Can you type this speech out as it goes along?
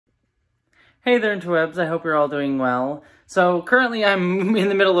Hey there, interwebs. I hope you're all doing well. So currently I'm in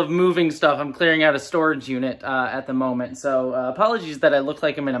the middle of moving stuff. I'm clearing out a storage unit at the moment. So apologies that I look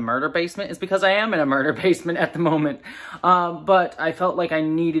like I'm in a murder basement. It's because I am in a murder basement at the moment. But I felt like I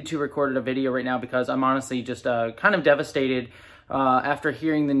needed to record a video right now because I'm honestly just kind of devastated after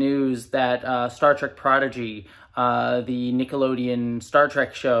hearing the news that Star Trek Prodigy, the Nickelodeon Star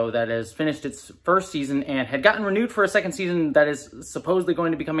Trek show that has finished its first season and had gotten renewed for a second season that is supposedly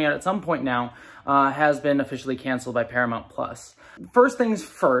going to be coming out at some point now, has been officially canceled by Paramount Plus. First things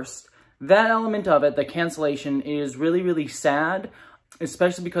first, that element of it, the cancellation, is really, really sad,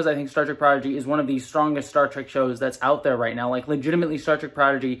 especially because I think Star Trek Prodigy is one of the strongest Star Trek shows that's out there right now. Like, legitimately, Star Trek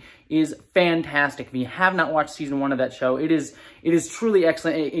Prodigy is fantastic. If you have not watched season 1 of that show, it is truly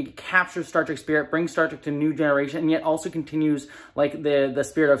excellent. It captures Star Trek spirit, brings Star Trek to a new generation, and yet also continues like the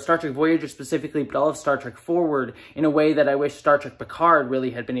spirit of Star Trek Voyager specifically, but all of Star Trek forward in a way that I wish Star Trek Picard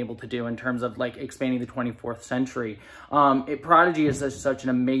really had been able to do in terms of like expanding the 24th century. Prodigy is such an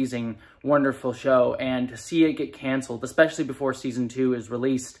amazing, wonderful show, and to see it get canceled, especially before season 2 is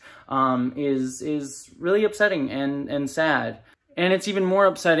released, is really upsetting and sad. And it's even more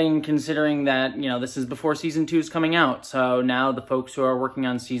upsetting considering that, you know, this is before season 2 is coming out. So now the folks who are working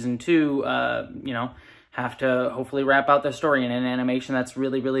on season 2, you know, have to hopefully wrap out their story in an animation that's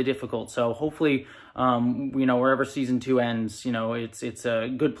really, really difficult. So hopefully, you know, wherever season 2 ends, you know, it's a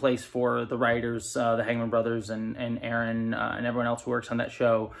good place for the writers, the Hagman brothers and Aaron and everyone else who works on that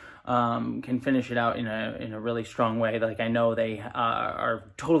show, can finish it out in a really strong way. Like, I know they are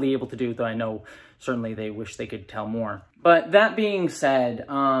totally able to do, though I know certainly they wish they could tell more. But that being said,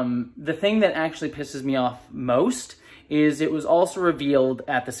 the thing that actually pisses me off most is it was also revealed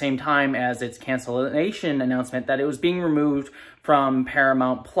at the same time as its cancellation announcement that it was being removed from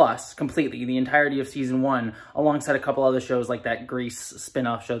Paramount Plus completely, the entirety of season 1, alongside a couple other shows like that Grease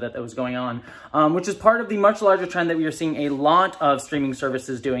spin-off show that was going on, which is part of the much larger trend that we are seeing a lot of streaming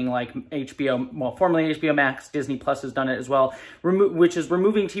services doing, like HBO, well, formerly HBO Max, Disney Plus has done it as well, which is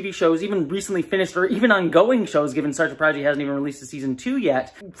removing TV shows, even recently finished or even ongoing shows, given Star Trek Prodigy hasn't even released a season 2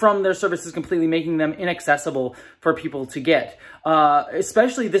 yet, from their services, completely making them inaccessible for people to get.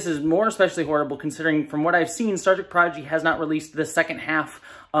 Especially, this is more especially horrible considering from what I've seen, Star Trek Prodigy has not released the second half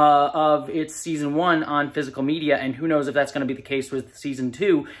of its season 1 on physical media, and who knows if that's going to be the case with season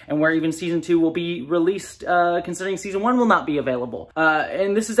 2, and where even season 2 will be released, considering season 1 will not be available.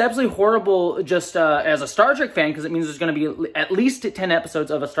 And this is absolutely horrible just as a Star Trek fan, because it means there's going to be at least 10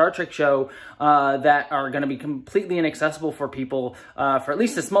 episodes of a Star Trek show that are going to be completely inaccessible for people for at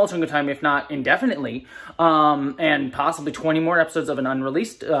least a small chunk of time, if not indefinitely, and possibly 20 more episodes of an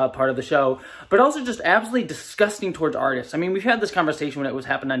unreleased part of the show, but also just absolutely disgusting towards artists. I mean, we've had this conversation when it was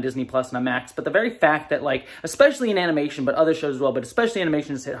happened on Disney Plus and on Max, but the very fact that, like, especially in animation, but other shows as well, but especially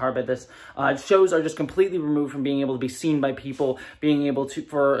animation is hit hard by this, shows are just completely removed from being able to be seen by people, being able to,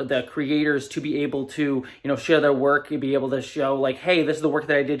 for the creators to be able to, you know, share their work, be able to show, like, hey, this is the work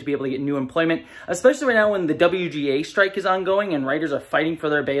that I did, to be able to get new employment, especially right now when the WGA strike is ongoing and writers are fighting for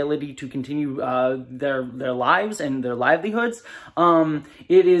their ability to continue their lives and their livelihoods.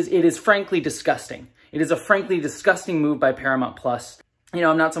 It is frankly disgusting. It is a frankly disgusting move by Paramount Plus. You know,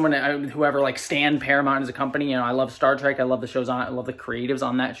 I'm not someone who ever, like, stan Paramount as a company. You know, I love Star Trek. I love the shows on it. I love the creatives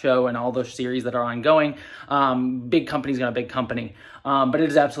on that show and all those series that are ongoing. Big company's got a big company. But it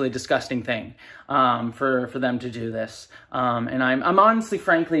is absolutely a disgusting thing for them to do this. And I'm honestly,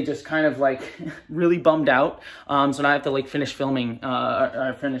 frankly, just kind of, like, really bummed out. So now I have to, like, finish filming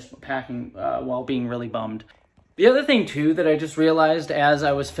or finish packing while being really bummed. The other thing, too, that I just realized as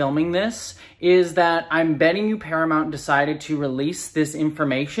I was filming this is that I'm betting you Paramount decided to release this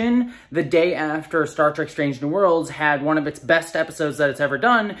information the day after Star Trek Strange New Worlds had one of its best episodes that it's ever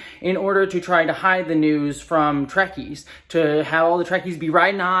done, in order to try to hide the news from Trekkies, to have all the Trekkies be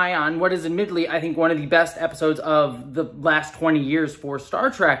riding high on what is admittedly, I think, one of the best episodes of the last 20 years for Star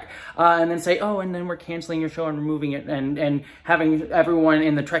Trek, and then say, oh, and then we're canceling your show and removing it, and having everyone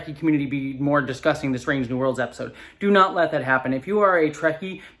in the Trekkie community be more discussing the Strange New Worlds episode. Do not let that happen. If you are a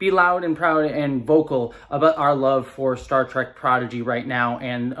Trekkie, be loud and proud and vocal about our love for Star Trek Prodigy right now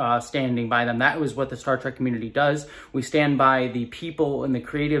and standing by them. That was what the Star Trek community does. We stand by the people and the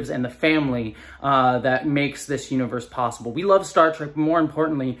creatives and the family that makes this universe possible. We love Star Trek, but more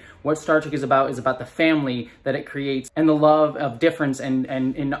importantly, what Star Trek is about the family that it creates and the love of difference and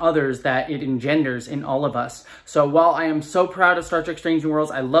in others that it engenders in all of us. So while I am so proud of Star Trek Strange New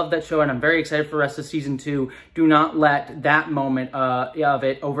Worlds, I love that show and I'm very excited for the rest of season 2, Do not let that moment of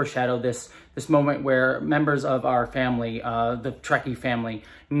it overshadow this moment where members of our family, the Trekkie family,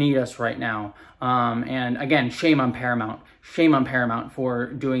 need us right now. And again, shame on Paramount. Shame on Paramount for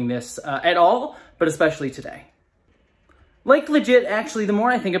doing this at all, but especially today. Like, legit, actually, the more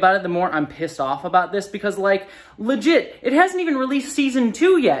I think about it, the more I'm pissed off about this, because, like, legit, it hasn't even released season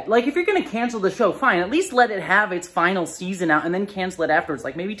 2 yet. Like, if you're gonna cancel the show, fine, at least let it have its final season out and then cancel it afterwards.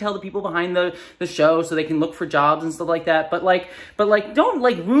 Like, maybe tell the people behind the show so they can look for jobs and stuff like that, but don't,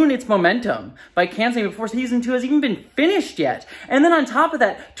 like, ruin its momentum by canceling it before season 2 has even been finished yet. And then on top of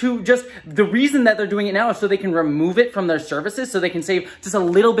that, the reason that they're doing it now is so they can remove it from their services, so they can save just a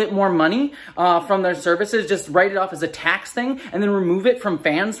little bit more money from their services, just write it off as a tax thing, and then remove it from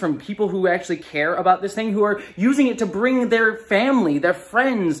fans, from people who actually care about this thing, who are using it to bring their family, their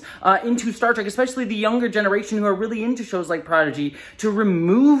friends into Star Trek, especially the younger generation who are really into shows like Prodigy. To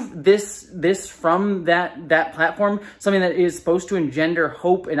remove this from that platform, something that is supposed to engender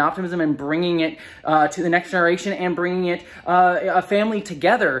hope and optimism and bringing it to the next generation and bringing it a family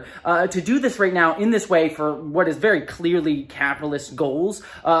together, to do this right now in this way for what is very clearly capitalist goals,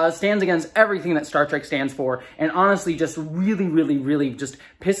 stands against everything that Star Trek stands for, and honestly just really just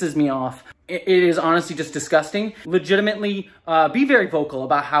pisses me off. It is honestly just disgusting. Legitimately, be very vocal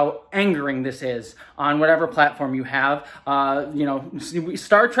about how angering this is on whatever platform you have. You know,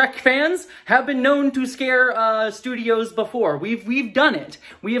 Star Trek fans have been known to scare studios before. We've done it.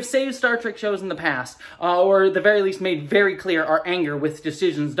 We have saved Star Trek shows in the past, or at the very least made very clear our anger with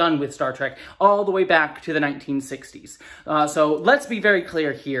decisions done with Star Trek all the way back to the 1960s. So let's be very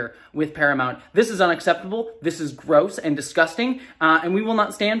clear here with Paramount. This is unacceptable. This is gross and disgusting, and we will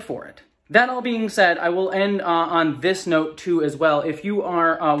not stand for it. That all being said, I will end on this note too as well. If you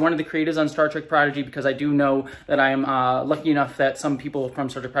are one of the creators on Star Trek Prodigy, because I do know that I am lucky enough that some people from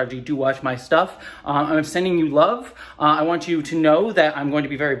Star Trek Prodigy do watch my stuff, I'm sending you love. I want you to know that I'm going to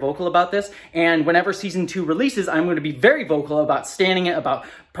be very vocal about this, and whenever season 2 releases, I'm going to be very vocal about standing it, about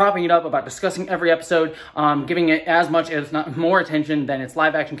propping it up, about discussing every episode, giving it as much, if not more attention than its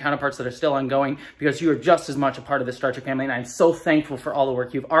live-action counterparts that are still ongoing, because you are just as much a part of the Star Trek family, and I'm so thankful for all the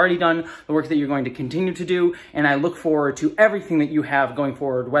work you've already done, the work that you're going to continue to do, and I look forward to everything that you have going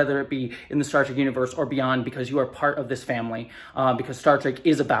forward, whether it be in the Star Trek universe or beyond, because you are part of this family, because Star Trek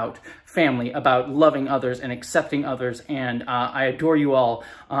is about family, about loving others and accepting others, and I adore you all.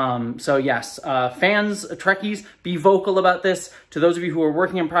 So yes, fans, Trekkies, be vocal about this. To those of you who are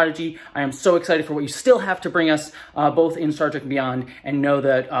working in Prodigy, I am so excited for what you still have to bring us, both in Star Trek and beyond, and know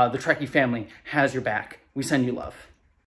that the Trekkie family has your back. We send you love.